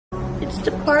It's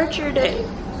departure day.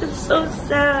 It's so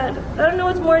sad. I don't know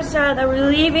what's more sad, that we're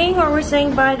leaving or we're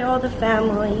saying bye to all the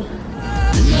family.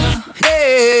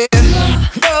 Hey,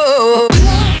 no,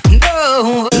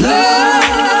 no,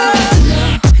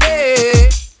 hey,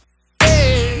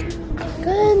 hey.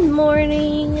 Good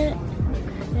morning.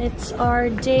 It's our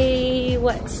day,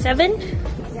 what, 7?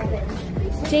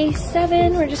 Day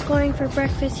 7. We're just going for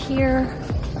breakfast here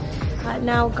at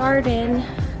Now Garden.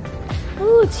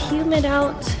 Oh, it's humid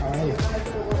out. I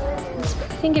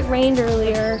think it rained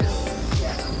earlier.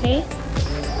 Hey?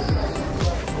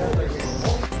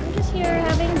 I'm just here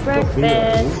having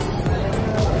breakfast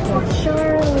with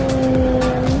Charlene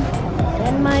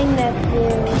and my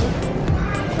nephew.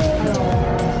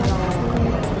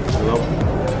 Hello.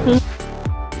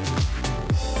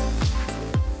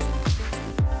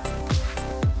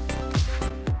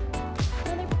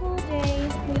 Another pool day.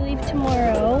 We leave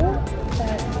tomorrow,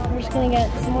 but we're just gonna get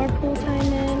some more pool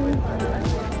time in.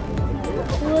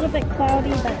 It's a little bit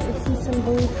cloudy, but we see some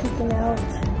blue peeking out.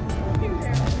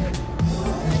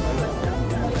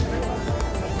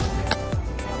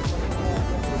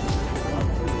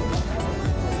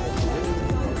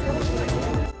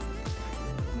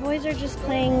 Boys are just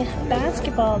playing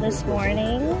basketball this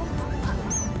morning,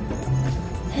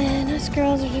 and us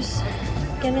girls are just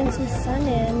getting some sun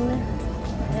in,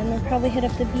 and we'll probably hit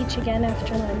up the beach again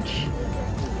after lunch.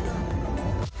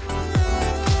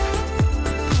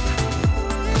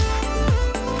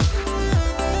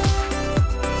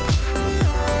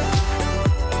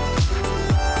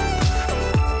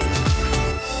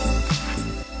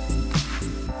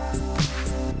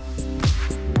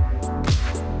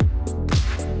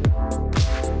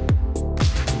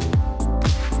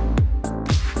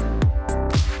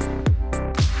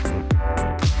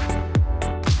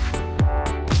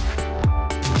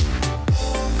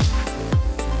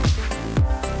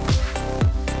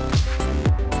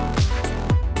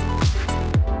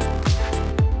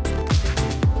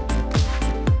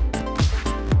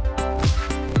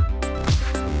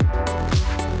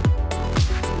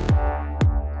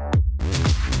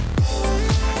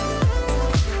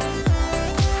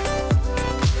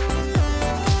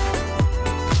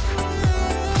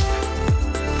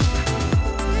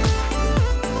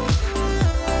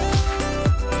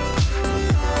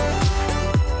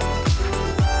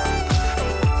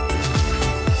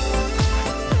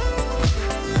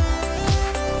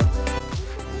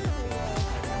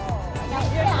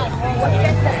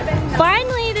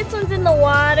 Finally, this one's in the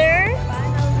water.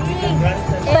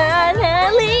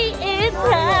 Finally, it's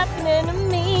happening to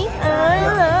me.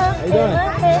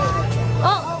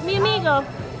 Oh, mi amigo.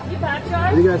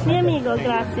 Mi amigo,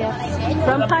 gracias.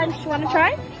 From Punch, wanna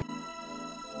try?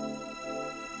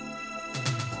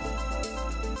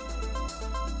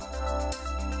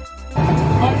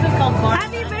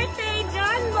 Happy birthday,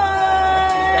 John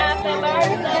Boy! Happy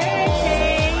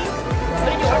birthday!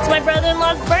 It's my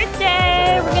brother-in-law's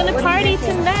birthday. We're gonna party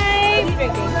tonight.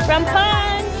 From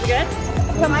Punch. Good?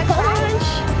 From Punch.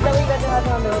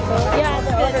 Yeah,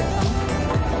 it's good.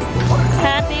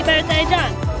 Happy birthday,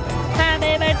 John.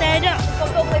 Happy birthday, John.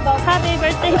 Happy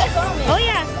birthday, John. Oh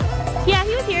yeah. Yeah,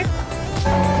 he was here.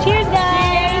 Cheers,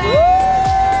 guys.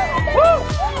 Woo!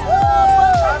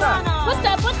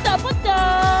 Punta, punta, punta,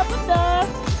 punta.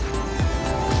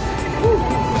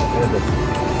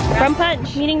 From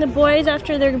Punch, meeting the boys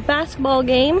after their basketball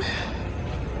game.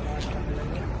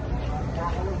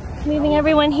 Leaving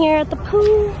everyone here at the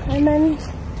pool, and then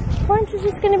lunch is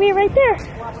just gonna be right there.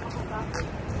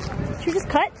 Should we just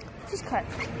cut? Just cut.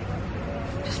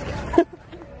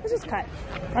 Let's just cut.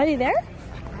 Are they there?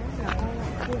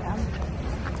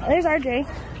 There's RJ.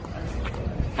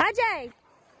 RJ!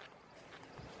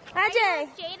 RJ!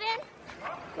 Jaden?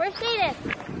 Where's Jaden?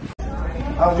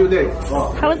 How was your day?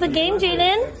 How was the game,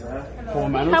 Jaden?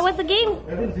 How was the game?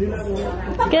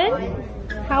 Good?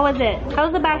 How was it? How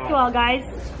was the basketball, guys?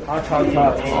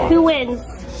 Who wins?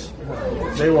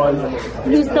 They won.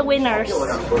 Who's the winners?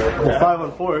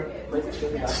 5-on-4.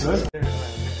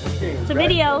 It's a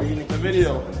video. It's a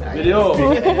video. Video.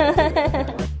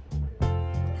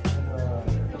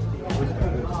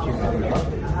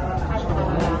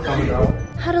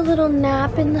 Had a little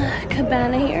nap in the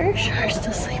cabana here. Char's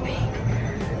still sleeping.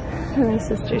 My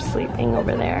sister's sleeping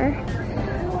over there.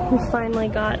 We finally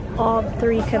got all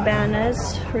 3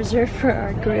 cabanas reserved for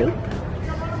our group.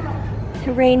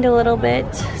 It rained a little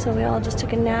bit, so we all just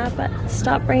took a nap, but it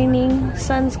stopped raining.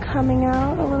 Sun's coming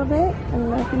out a little bit,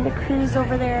 and I think the crew's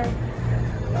over there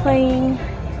playing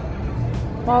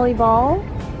volleyball.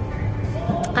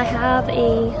 I have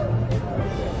a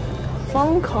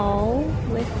phone call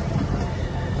with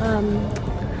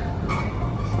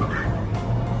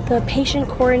the patient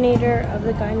coordinator of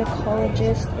the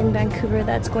gynecologist in Vancouver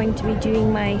that's going to be doing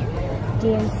my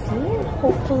DNC.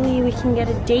 Hopefully we can get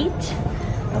a date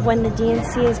of when the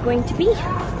DNC is going to be.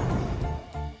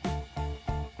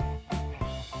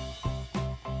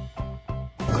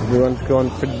 Everyone's going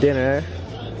for dinner.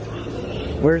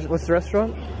 What's the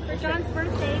restaurant? For John's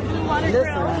birthday, Blue Water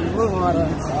Grill. Blue Water.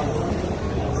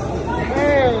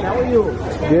 Hey, how are you?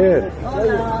 Good.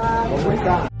 Oh my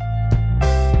God.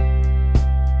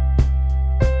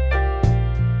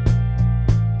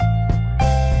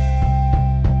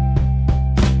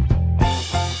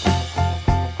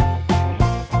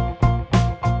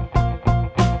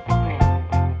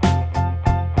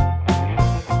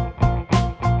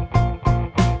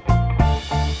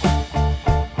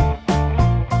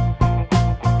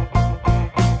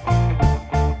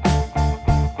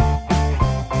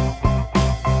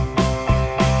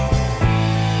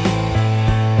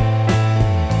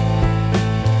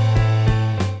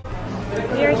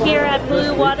 Here at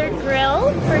Blue Water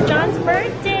Grill for John's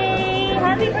birthday.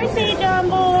 Happy birthday, John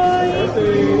boy.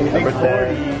 Happy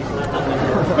birthday.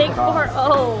 Big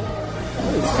 4-0.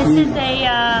 This is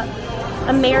a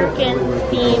American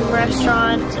themed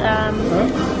restaurant.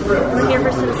 We're here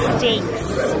for some steaks.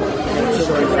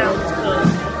 It sounds good.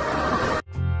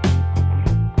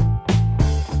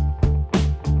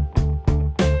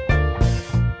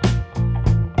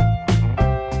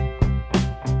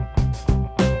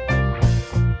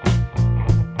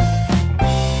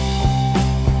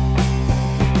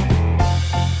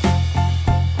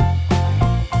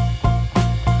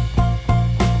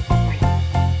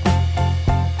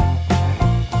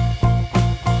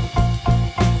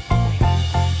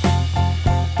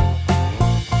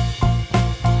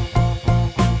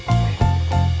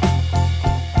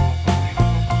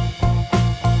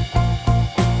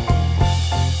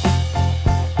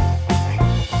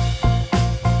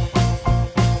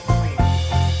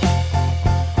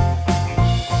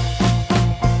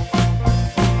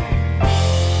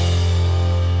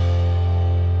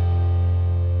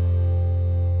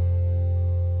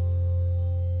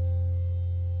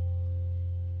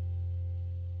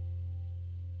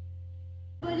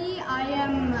 I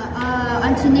am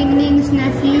Auntie Ning Ning's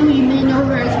nephew. You may know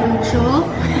her as Rachel,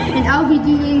 and I'll be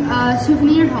doing a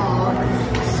souvenir haul.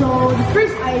 So the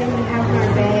first item we have in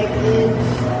our bag is...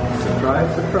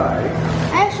 Surprise, surprise.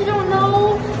 I actually don't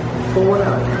know. Pull one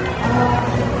out.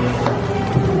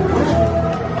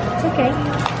 It's okay.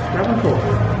 Grab and pull.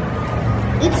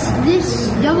 It's this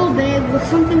yellow bag with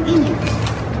something in it.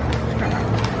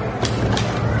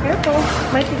 Careful.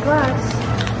 Might be glass.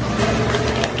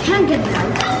 Can't get it out.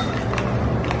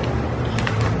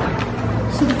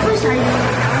 So the first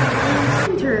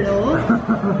item is turtle,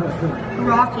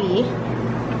 Rocky.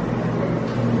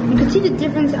 You can see the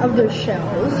difference of their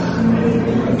shells.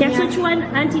 Guess which one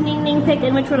Auntie Ning Ning picked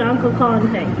and which one Uncle Colin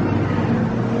picked.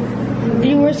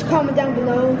 Viewers, comment down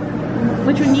below.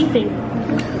 Which one do you think?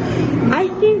 I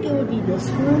think it would be this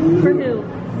one. For who?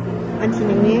 Auntie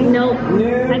Ning Ning. Nope.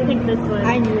 I picked this one.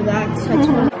 I knew that. So I told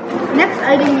you. Next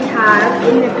item we have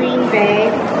in the green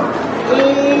bag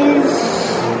is...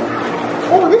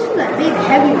 Oh, this is a big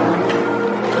heavy one.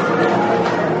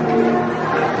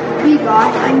 We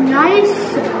got a nice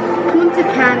Punta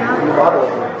Cana bottle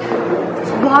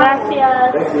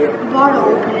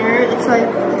opener. It's like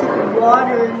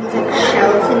water and there's like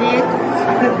shells in it.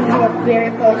 If you look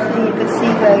very closely, you can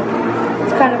see like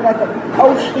it's kind of like an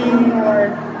ocean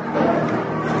or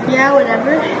yeah,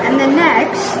 whatever. And then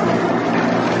next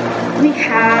we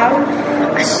have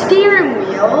a steering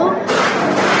wheel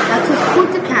that says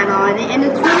Punta Cana on it, and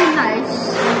it's really nice.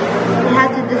 It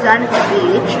has the design of the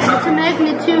beach, and it's a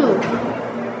magnet too.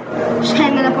 Just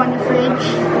hanging up on your fridge.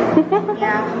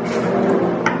 Yeah.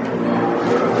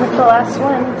 What's the last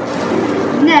one?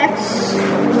 Next,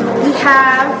 we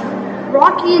have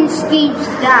Rocky and Steve's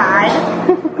dad,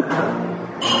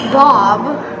 Bob,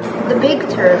 the big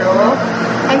turtle,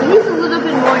 and he's a little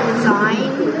bit more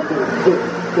designed.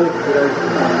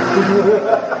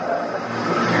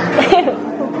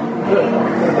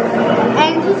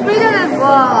 And he's made out of, I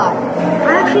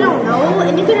actually don't know,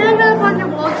 and you can hang it up on your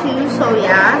wall too, so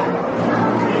yeah.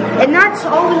 And that's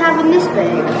all we have in this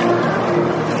bag.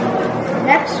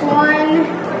 Next one,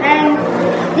 and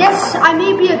yes, I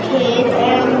may be a kid,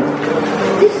 and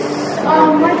this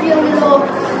might be a little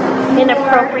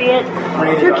Inappropriate.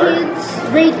 for kids,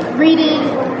 rated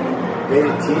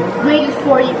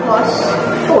 40 plus.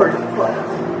 40 plus.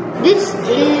 This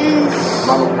is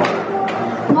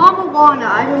Mama Wana.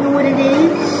 I don't know what it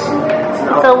is.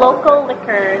 It's a local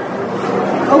liquor.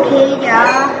 Okay,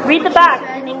 yeah. Read the back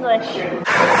in English. It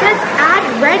says add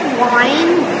red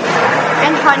wine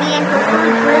and honey, and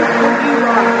preferred drink would be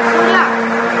rum. So yeah,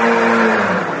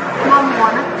 Mom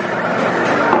wanna.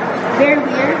 Very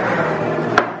weird.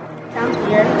 Sounds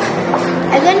weird.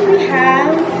 And then we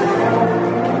have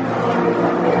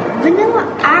vanilla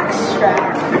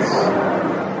extract.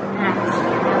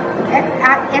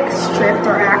 Extract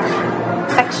or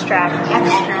extract.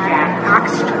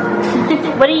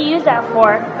 What do you use that for?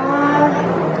 I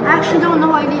actually don't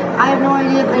know. I have no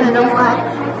idea because I don't like.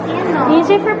 Use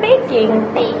it for baking.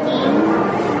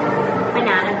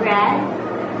 Banana bread.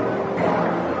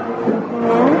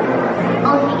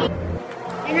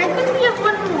 And I think we have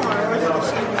one more. What's the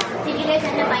same one? Did you guys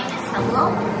end up buying a solo?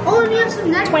 Oh, and we have some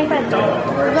necklaces.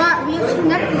 $25. We have some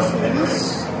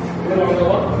necklaces.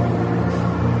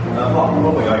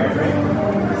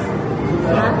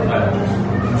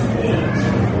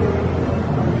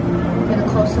 Get a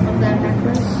close-up of that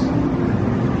necklace.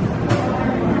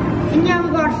 And yeah, we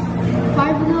got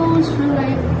 5 of those for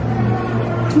like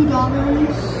 $2.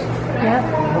 Yep.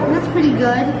 And that's pretty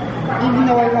good. Even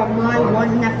though I got my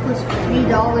one necklace for $3.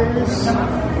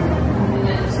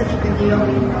 Such a good deal.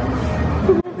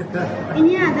 And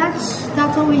yeah,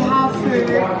 that's all we have for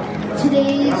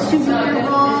today's souvenir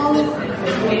haul.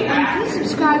 And please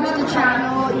subscribe to the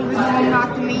channel, even though I'm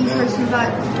not the main person, but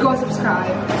go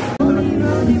subscribe.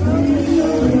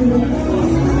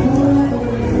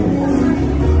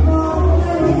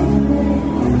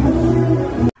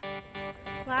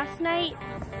 Last night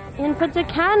in Punta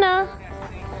Cana,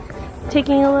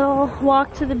 taking a little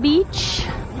walk to the beach.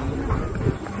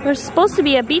 There's supposed to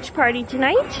be a beach party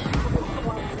tonight,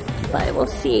 but we'll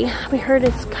see. We heard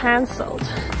it's canceled.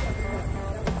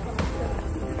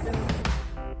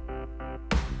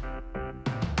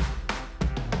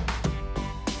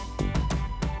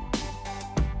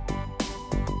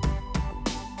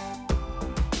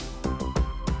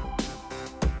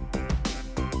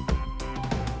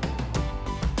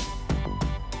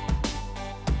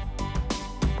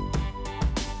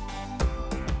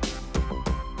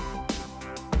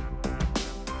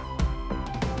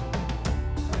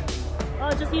 Oh,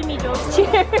 just you and me, Jules.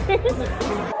 Cheers.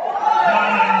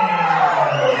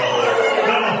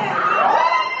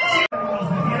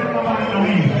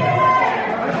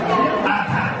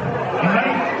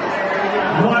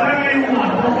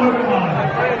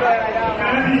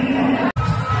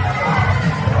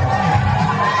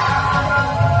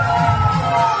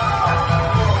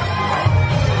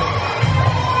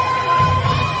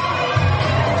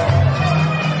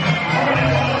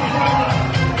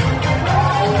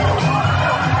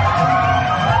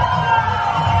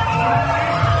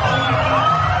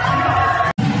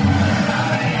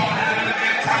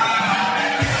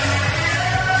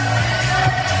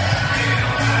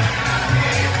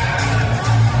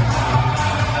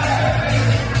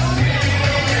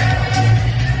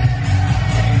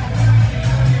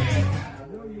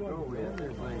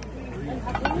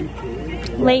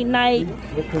 Late night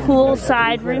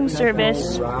poolside room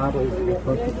service. How far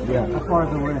is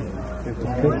the wind?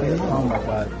 Oh my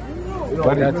god.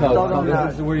 But that's how,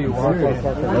 this is where you walk.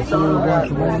 That's where we're going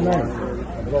tomorrow night.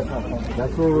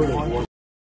 That's where we're going.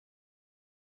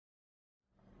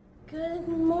 Good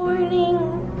morning.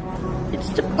 It's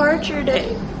departure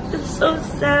day. It's so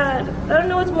sad. I don't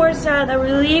know what's more sad, that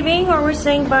we're leaving or we're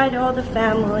saying bye to all the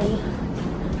family.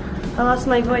 I lost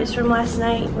my voice from last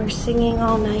night. We're singing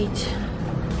all night.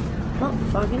 Well,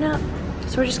 fogging up.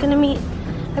 So we're just gonna meet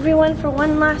everyone for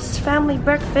one last family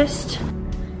breakfast.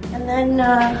 And then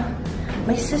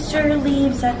my sister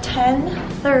leaves at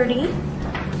 10:30.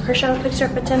 Her shuttle picks her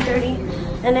up at 10:30.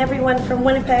 And everyone from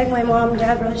Winnipeg, my mom,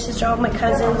 dad, brother, sister, all my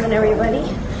cousins and everybody,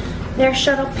 their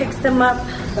shuttle picks them up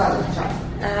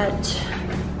at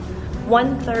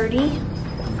 1:30.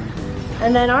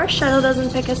 And then our shuttle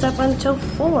doesn't pick us up until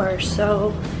 4.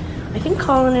 So I think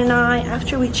Colin and I,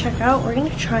 after we check out, we're gonna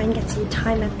try and get some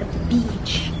time at the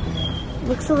beach. It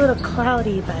looks a little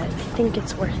cloudy, but I think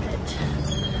it's worth it.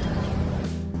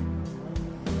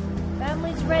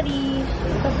 Family's ready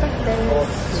for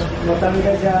breakfast.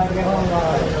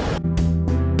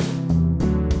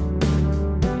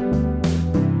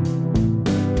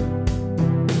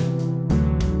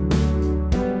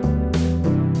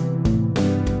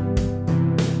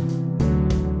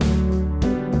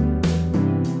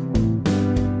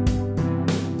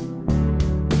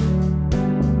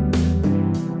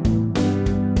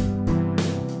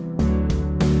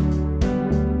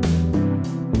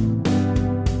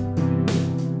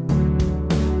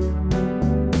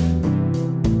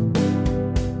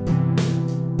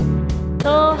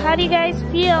 How do you guys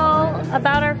feel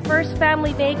about our first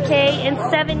family vacay in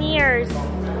 7 years?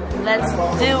 Let's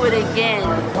do it again.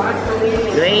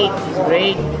 Great,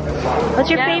 great. What's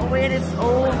your favorite? When it's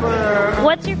over.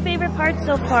 What's your favorite part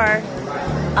so far?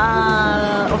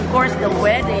 Of course, the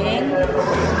wedding.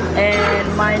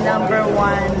 And my number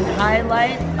one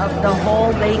highlight of the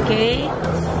whole vacay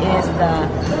is the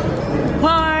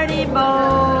party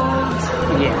boat.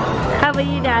 Yeah. How about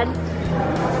you, Dad?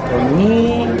 For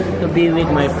me, to be with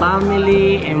my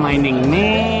family and my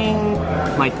Ning,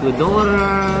 my two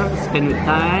daughters, spend with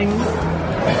time,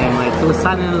 and my two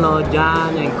son-in-law,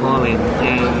 John and Colin,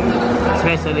 and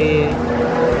especially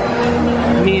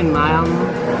me and Mom,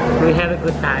 we have a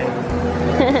good time.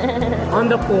 On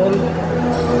the pool,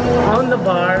 on the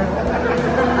bar.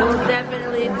 We'll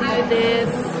definitely do this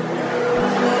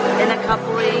in a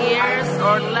couple of years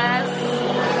or less.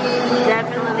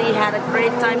 Definitely had a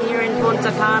great time here in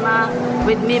Punta Cana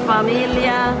with mi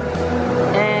familia.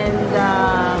 And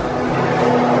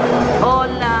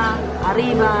hola,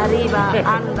 arriba, arriba,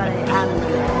 andale,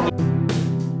 andale.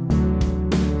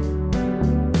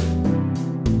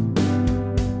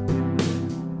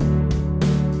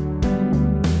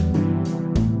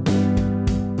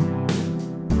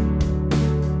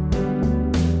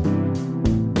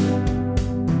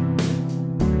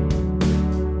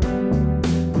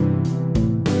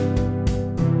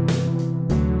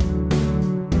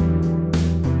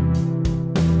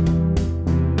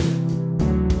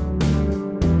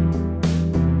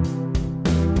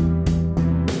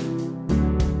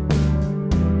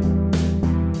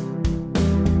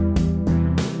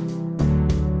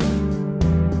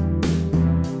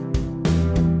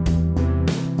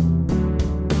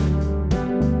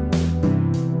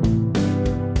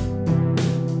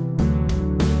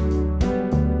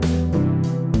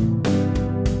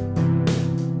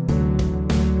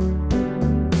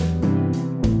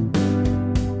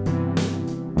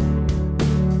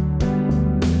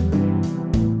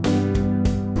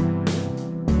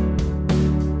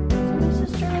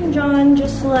 John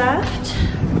just left.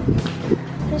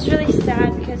 It's really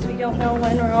sad because we don't know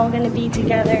when we're all going to be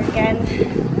together again.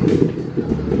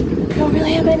 We don't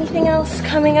really have anything else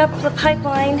coming up the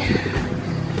pipeline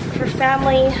for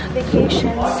family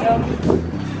vacations, so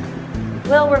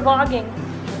well, we're vlogging.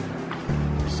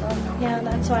 So yeah,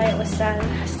 that's why it was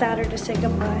sadder to say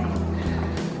goodbye.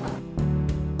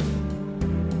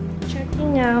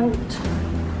 Checking out.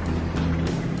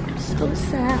 So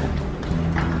sad.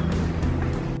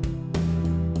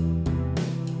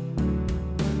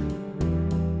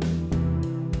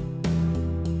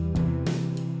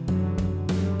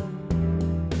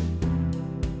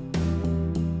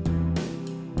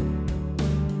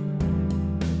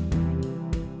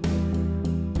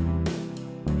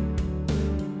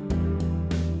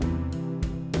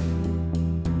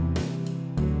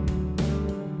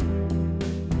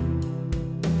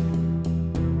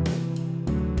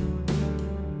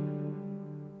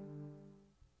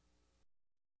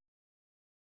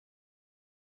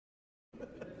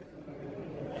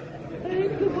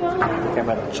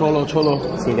 Cholo,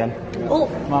 cholo. See you again. Oh.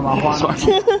 Mama Juana.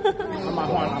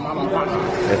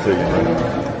 That's it.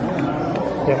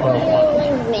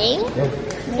 May?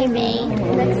 Say May.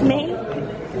 Next May?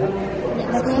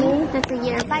 Next May. That's a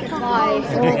year. Bye,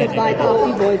 Coco. Goodbye,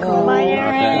 coffee boy. Bye,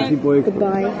 Eric.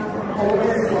 Goodbye.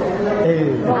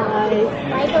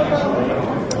 Bye, Coco.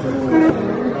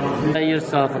 Enjoy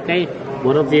yourself, okay?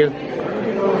 Both of you.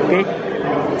 Okay?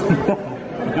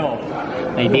 Go.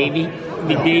 Hey, baby.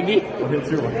 Big baby.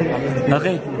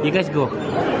 Okay, you guys go.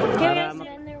 And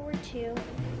there were two.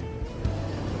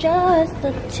 Just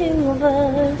the two of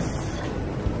us.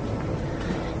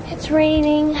 It's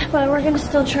raining, but we're gonna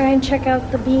still try and check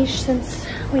out the beach since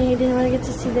we didn't really get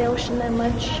to see the ocean that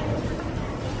much.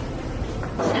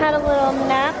 Just had a little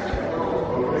nap.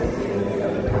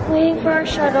 Waiting for our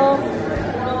shuttle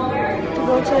to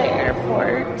go to the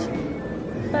airport.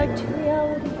 Back to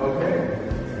reality.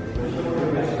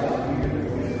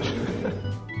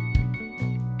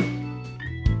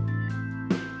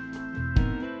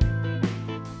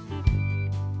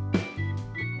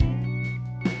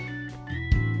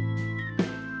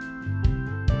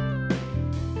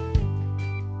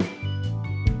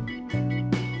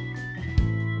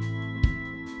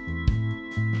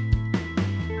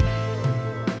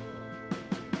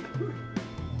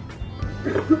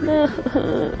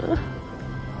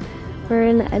 We're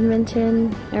in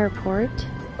Edmonton Airport.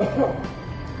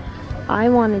 I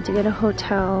wanted to get a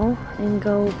hotel and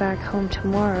go back home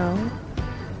tomorrow,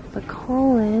 but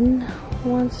Colin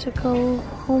wants to go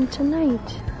home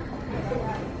tonight.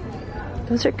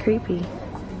 Those are creepy.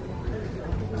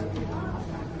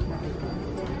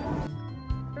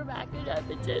 We're back in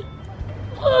Edmonton.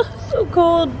 Oh, so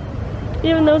cold.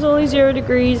 Even though it's only 0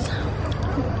 degrees.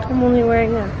 I'm only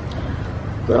wearing a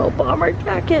little bomber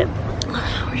jacket.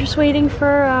 We're just waiting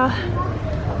for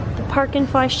the Park and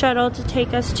Fly shuttle to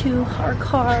take us to our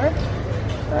car.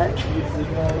 But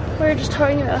we were just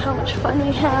talking about how much fun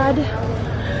we had,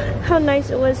 how nice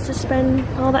it was to spend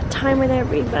all that time with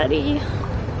everybody.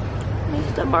 I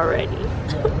missed them already.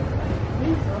 We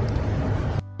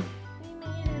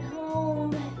made it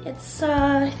home. It's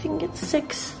I think it's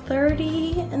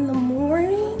 6:30 in the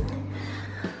morning.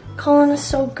 Colin is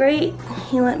so great.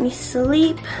 He let me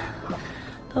sleep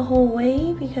the whole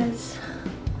way because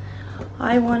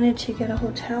I wanted to get a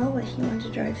hotel, but he wanted to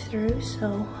drive through,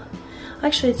 so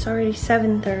actually it's already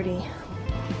 7:30.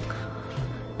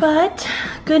 But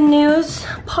good news,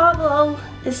 Pablo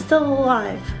is still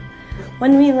alive.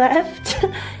 When we left,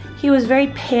 he was very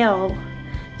pale.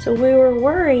 So we were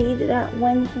worried that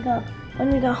when we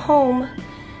got home,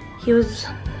 he was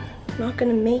not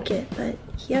gonna make it, but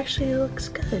he actually looks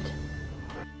good.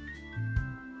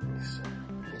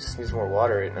 He just needs more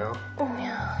water right now. Oh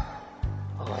yeah.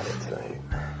 A lot of tonight.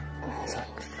 He's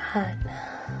like fat.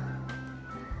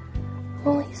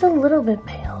 Well, he's a little bit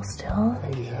pale still. I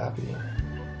think he's happy.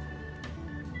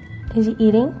 Is he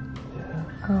eating? Yeah.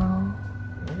 Oh.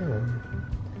 Yeah.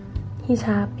 He's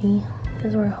happy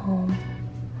because we're home.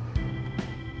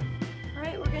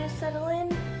 Alright, we're gonna settle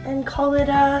in and call it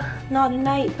not a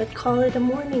night, but call it a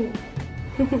morning.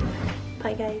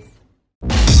 Bye guys.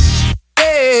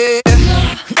 Yeah,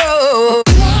 no,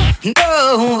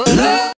 no.